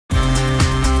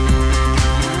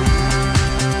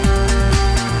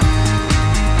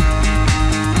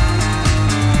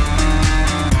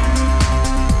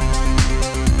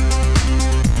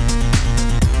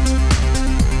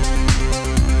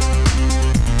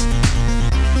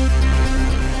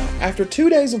After 2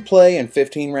 days of play and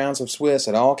 15 rounds of Swiss,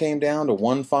 it all came down to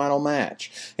one final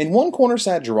match. In one corner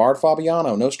sat Gerard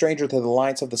Fabiano, no stranger to the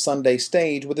lights of the Sunday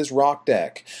stage, with his rock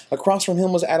deck. Across from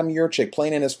him was Adam Yurchick,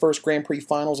 playing in his first Grand Prix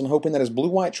finals and hoping that his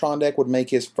blue-white Tron deck would make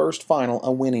his first final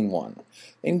a winning one.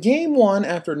 In Game 1,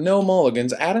 after no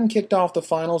mulligans, Adam kicked off the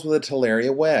finals with a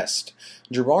Teleria West.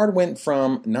 Gerard went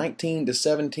from 19 to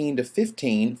 17 to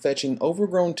 15, fetching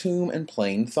Overgrown Tomb and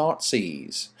playing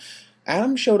Thoughtseize.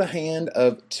 Adam showed a hand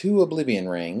of 2 Oblivion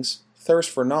Rings, Thirst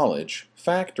for Knowledge,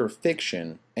 Fact or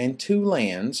Fiction, and 2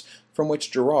 lands, from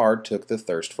which Gerard took the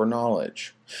Thirst for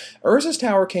Knowledge. Urza's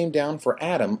Tower came down for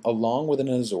Adam along with an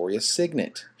Azorius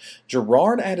Signet.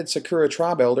 Gerard added Sakura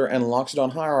Tribe-Elder and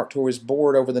Loxodon Hierarch to his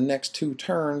board over the next 2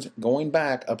 turns, going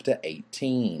back up to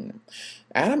 18.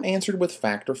 Adam answered with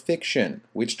Fact or Fiction,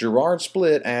 which Gerard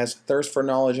split as Thirst for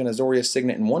Knowledge and Azorius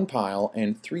Signet in one pile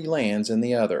and 3 lands in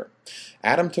the other.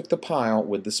 Adam took the pile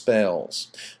with the spells.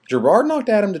 Gerard knocked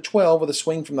Adam to 12 with a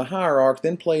swing from the Hierarch,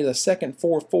 then played a second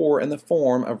 4/4 in the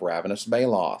form of Ravenous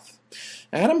Baloth.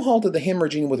 Adam halted the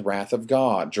Hemorrhaging with Wrath of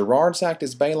God. Gerard sacked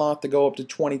his Baloth to go up to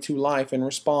 22 life in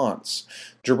response.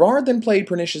 Gerard then played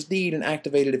Pernicious Deed and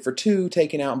activated it for 2,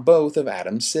 taking out both of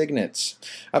Adam's signets.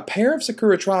 A pair of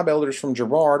Sakura Tribe-Elders from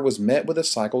Gerard was met with a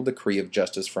cycled Decree of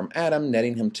Justice from Adam,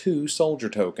 netting him 2 soldier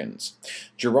tokens.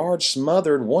 Gerard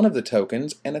smothered one of the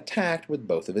tokens and attacked with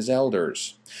both of his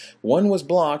Elders. One was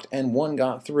blocked and one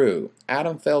got through.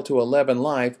 Adam fell to 11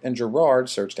 life and Gerard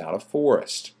searched out a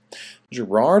forest.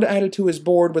 Gerard added to his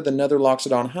board with another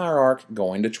Loxodon Hierarch,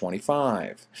 going to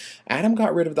 25. Adam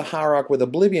got rid of the Hierarch with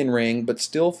Oblivion Ring, but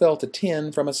still fell to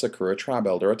 10 from a Sakura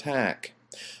Tribe-Elder attack.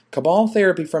 Cabal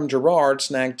Therapy from Gerard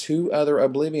snagged 2 other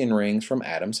Oblivion Rings from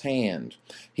Adam's hand.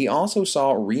 He also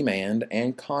saw Remand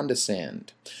and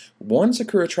Condescend. One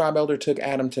Sakura Tribe-Elder took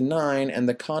Adam to 9, and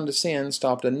the Condescend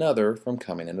stopped another from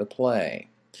coming into play.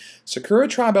 Sakura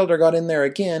Tribe-Elder got in there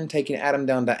again, taking Adam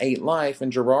down to 8 life,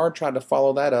 and Gerard tried to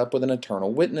follow that up with an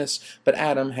Eternal Witness, but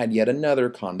Adam had yet another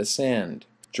Condescend.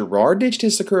 Gerard ditched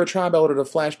his Sakura Tribe-Elder to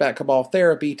flashback Cabal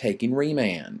Therapy, taking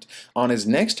Remand. On his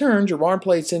next turn, Gerard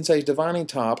played Sensei's Divining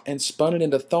Top and spun it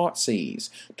into Thoughtseize,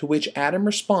 to which Adam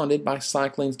responded by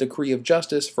cycling Decree of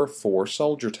Justice for 4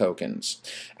 soldier tokens.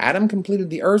 Adam completed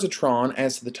the Urzatron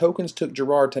as the tokens took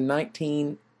Gerard to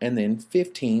 19 and then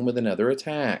 15 with another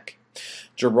attack.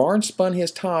 Gerard spun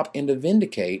his top into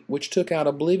Vindicate, which took out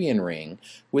Oblivion Ring.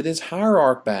 With his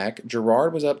Hierarch back,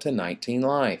 Gerard was up to 19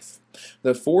 life.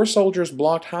 The 4 soldiers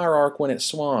blocked Hierarch when it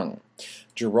swung.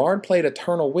 Gerard played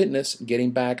Eternal Witness,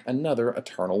 getting back another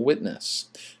Eternal Witness.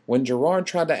 When Gerard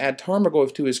tried to add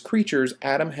Tarmogoyf to his creatures,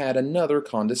 Adam had another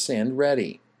Condescend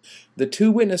ready. The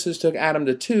 2 witnesses took Adam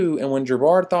to 2, and when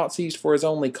Gerard Thoughtseized for his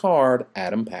only card,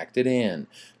 Adam packed it in.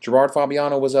 Gerard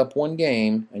Fabiano was up 1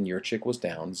 game, and Yurchick was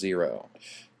down 0.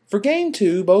 For Game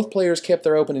 2, both players kept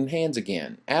their opening hands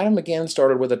again. Adam again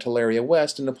started with a Teleria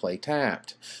West into play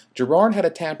tapped. Gerard had a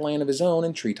tapped land of his own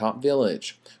in Treetop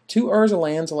Village. 2 Urza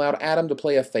lands allowed Adam to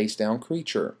play a face-down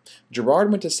creature.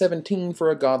 Gerard went to 17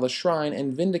 for a Godless Shrine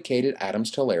and vindicated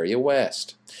Adam's Teleria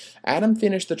West. Adam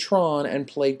finished the Tron and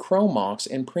played Chromox,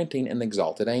 imprinting an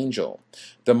Exalted Angel.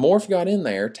 The Morph got in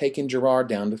there, taking Gerard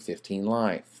down to 15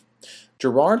 life.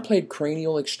 Gerard played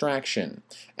Cranial Extraction.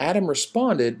 Adam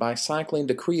responded by cycling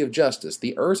Decree of Justice,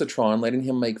 the Urzatron letting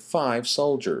him make 5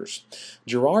 soldiers.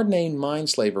 Gerard named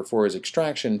Mindslaver for his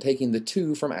extraction, taking the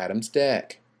 2 from Adam's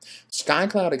deck.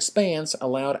 Skycloud Expanse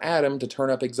allowed Adam to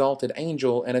turn up Exalted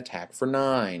Angel and attack for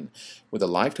 9. With the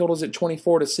life totals at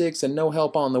 24 to 6 and no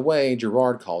help on the way,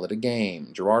 Gerard called it a game.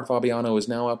 Gerard Fabiano is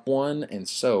now up 1, and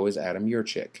so is Adam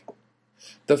Yurchick.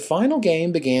 The final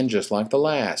game began just like the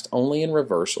last, only in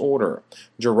reverse order.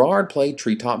 Gerard played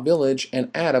Treetop Village, and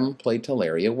Adam played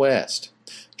Teleria West.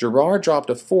 Gerard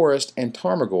dropped a Forest and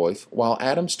Tarmogoyf, while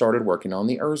Adam started working on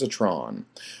the Urzatron.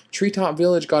 Treetop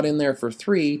Village got in there for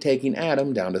 3, taking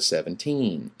Adam down to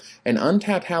 17. An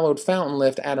untapped Hallowed Fountain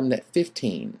left Adam at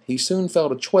 15. He soon fell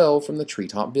to 12 from the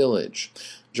Treetop Village.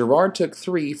 Gerard took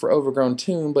 3 for Overgrown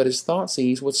Tomb, but his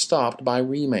Thoughtseize was stopped by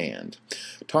Remand.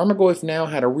 Tarmogoyf now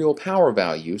had a real power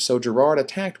value, so Gerard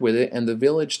attacked with it and the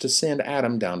village to send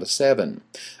Adam down to 7.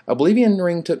 Oblivion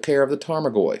Ring took care of the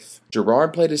Tarmogoyf.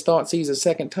 Gerard played his Thoughtseize a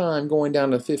second time, going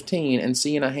down to 15 and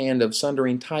seeing a hand of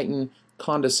Sundering Titan,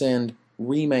 Condescend,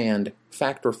 Remand,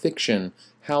 Fact or Fiction,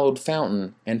 Hallowed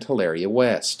Fountain, and Teleria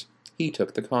West. He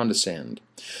took the Condescend.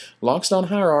 Loxodon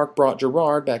Hierarch brought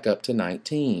Gerard back up to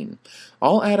 19.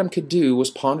 All Adam could do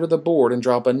was ponder the board and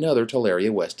drop another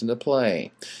Teleria West into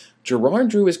play. Gerard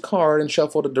drew his card and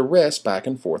shuffled a Duress back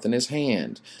and forth in his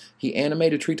hand. He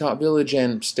animated Treetop Village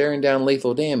and, staring down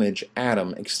lethal damage,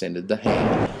 Adam extended the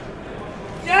hand.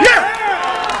 Yeah!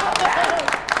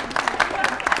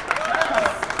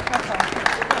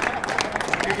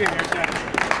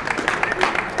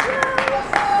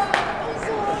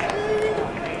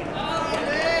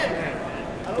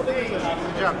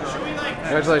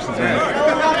 Congratulations, man.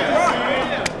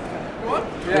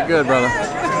 You're good, brother.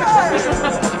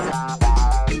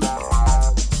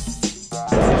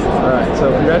 Alright,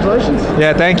 so congratulations.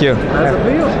 Yeah, thank you.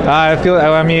 How's it feel?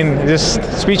 I mean, just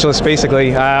speechless,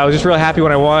 basically. I was just really happy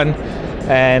when I won,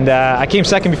 and I came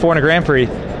second before in a Grand Prix,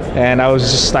 and I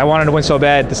wanted to win so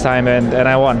bad this time, and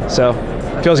I won, so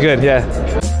it feels good, yeah.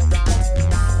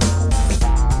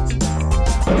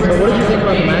 So what did you think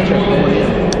about the matchup going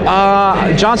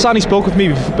in? John Sonny spoke with me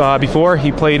before.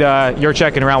 He played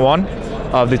Yurchick in round 1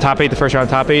 of the top 8, the first round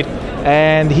of top 8,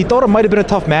 and he thought it might have been a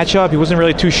tough matchup. He wasn't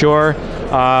really too sure,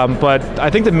 but I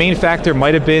think the main factor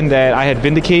might have been that I had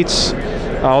Vindicates,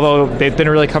 although they didn't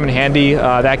really come in handy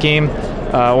that game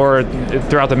or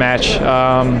throughout the match.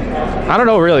 I don't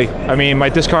know, really. I mean, my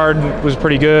discard was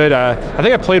pretty good. I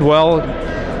think I played well.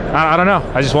 I don't know.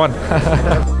 I just won.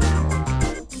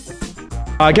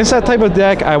 Against that type of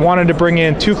deck, I wanted to bring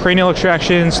in 2 cranial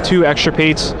extractions, 2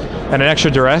 extirpates, and an extra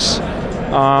duress.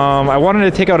 I wanted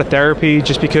to take out a therapy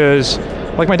just because,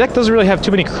 like, my deck doesn't really have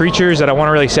too many creatures that I want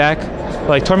to really sack.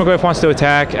 Like, Tormagoyf wants to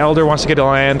attack, Elder wants to get a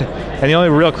land, and the only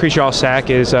real creature I'll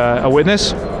sack is a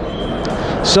Witness.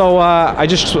 So I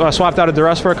just swapped out a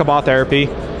duress for a Cabal therapy,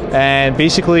 and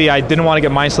basically I didn't want to get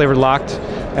Mindslaver locked,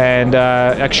 and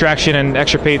extraction and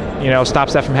extirpate,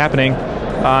 stops that from happening.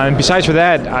 And besides for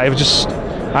that, I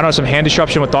don't know, some hand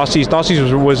disruption with Dossies. Dossies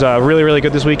was really, really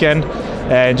good this weekend,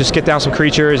 and just get down some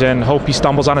creatures and hope he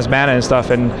stumbles on his mana and stuff,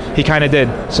 and he kind of did.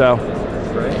 So,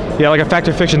 yeah, like a Fact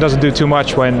or Fiction doesn't do too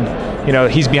much when,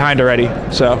 he's behind already.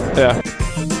 So, yeah.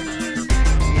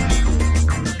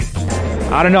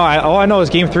 I don't know. All I know is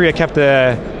Game 3 I kept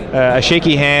a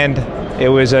shaky hand. It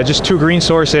was just 2 green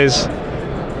sources,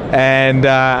 and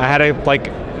I had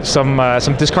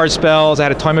some discard spells. I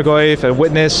had a Tormagoyf, a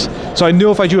Witness. So I knew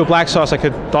if I drew a Black Sauce, I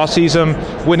could Dossies him,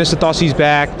 Witness to Dossies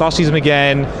back, Dossies him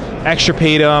again,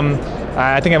 extirpate him.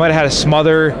 I think I might have had a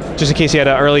Smother just in case he had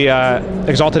an early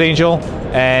Exalted Angel.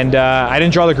 And I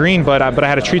didn't draw the green, but I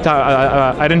had a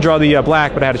Treetop. I didn't draw the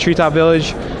black, but I had a Treetop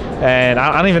Village. And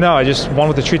I don't even know. I just won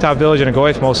with the Treetop Village and a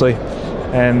Goyf mostly.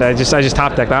 And I just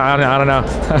top decked. I don't know.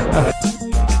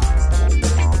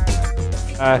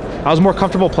 I was more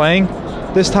comfortable playing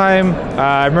this time.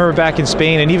 I remember back in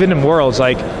Spain and even in Worlds,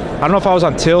 like, I don't know if I was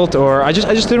on tilt or I just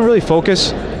didn't really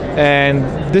focus.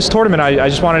 And this tournament, I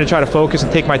just wanted to try to focus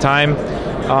and take my time.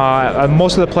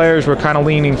 Most of the players were kind of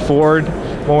leaning forward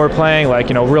when we were playing, like,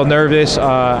 real nervous.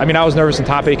 I mean, I was nervous in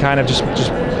top 8, kind of just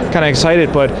kind of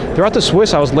excited. But throughout the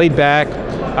Swiss, I was laid back.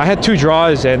 I had 2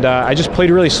 draws, and I just played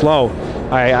really slow.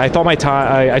 I thought my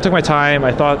time. I took my time.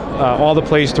 I thought all the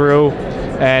plays through.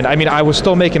 And I mean, I was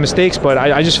still making mistakes, but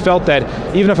I just felt that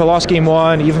even if I lost Game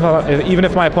 1, even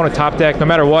if my opponent top decked, no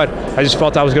matter what, I just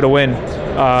felt I was going to win.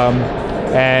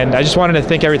 And I just wanted to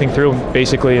think everything through,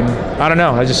 basically. And I don't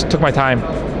know, I just took my time.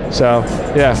 So,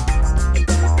 yeah.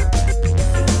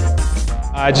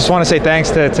 I just want to say thanks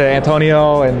to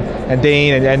Antonio and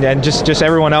Dane and just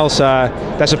everyone else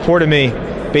that supported me,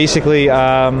 basically.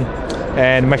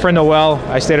 And my friend Noelle,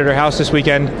 I stayed at her house this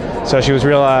weekend, so she was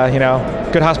real,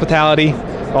 good hospitality.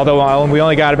 Although we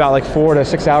only got about like 4 to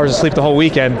 6 hours of sleep the whole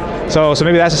weekend, so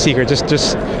maybe that's a secret.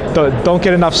 Just don't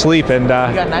get enough sleep. And you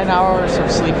got 9 hours of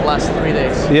sleep the last 3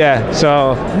 days. Yeah,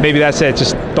 so maybe that's it.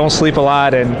 Just don't sleep a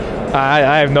lot, and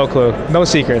I have no clue, no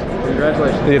secret.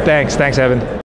 Congratulations. Yeah, thanks, Evan.